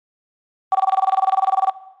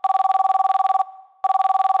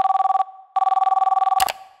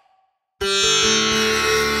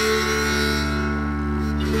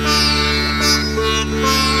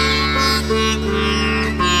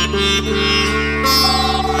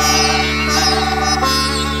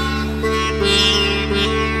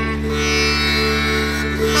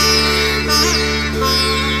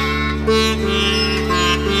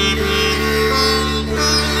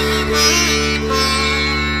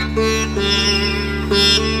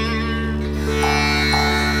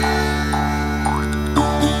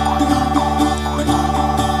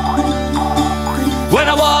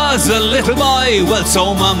was a little boy, well,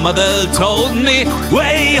 so my mother told me,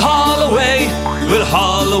 way haulaway, we'll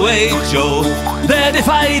haul away, Joe. That if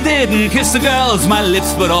I didn't kiss the girls, my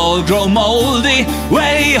lips would all grow mouldy.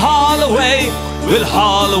 Way haulaway, we'll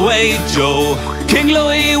haul away, Joe. King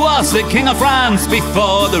Louis was the king of France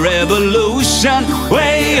before the revolution.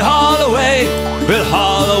 Way haulaway, we'll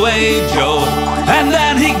haul away, Joe. And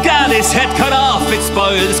then he got his head cut off, it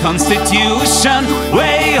spoiled his constitution.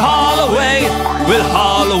 Way haulaway, we'll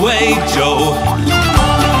haul away, Joe.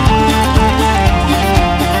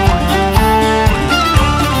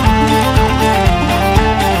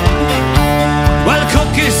 Well,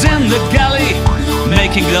 cook is in the galley,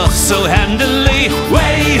 making love so handily.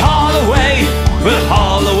 Way haulaway, we'll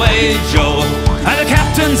haul away, Joe. And the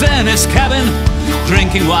captain's in his cabin,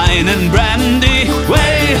 drinking wine and brandy.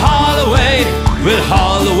 Way haulaway, we'll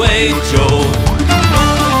haul away, Joe.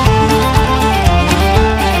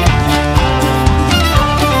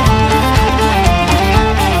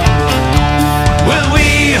 Well,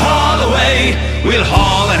 we haul away, we'll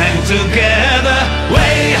haul and hang together.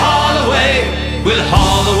 Way haulaway, we'll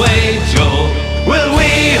haul away, Joe. Well,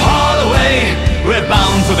 we haul away, we're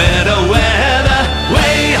bound for better weather.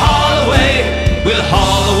 Way haulaway, we'll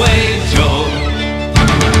haul away, Joe.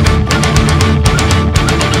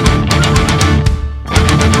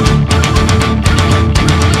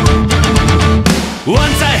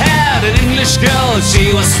 Once I had an English girl,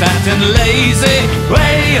 she was fat and lazy.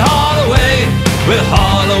 Way haulaway, we'll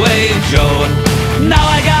haul away, Joe. Now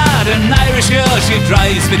I got an Irish girl, she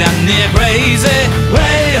drives me damn near crazy.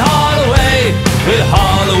 Way haulaway, we'll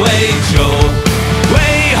haul away, Joe.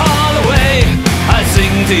 Way haulaway, I'll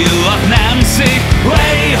sing to you of Nancy.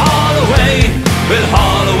 Way haulaway, we'll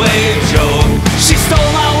haul away, Joe. She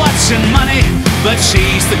stole my watch and money, but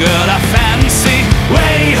she's the girl I fancy.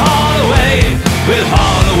 Way haulaway.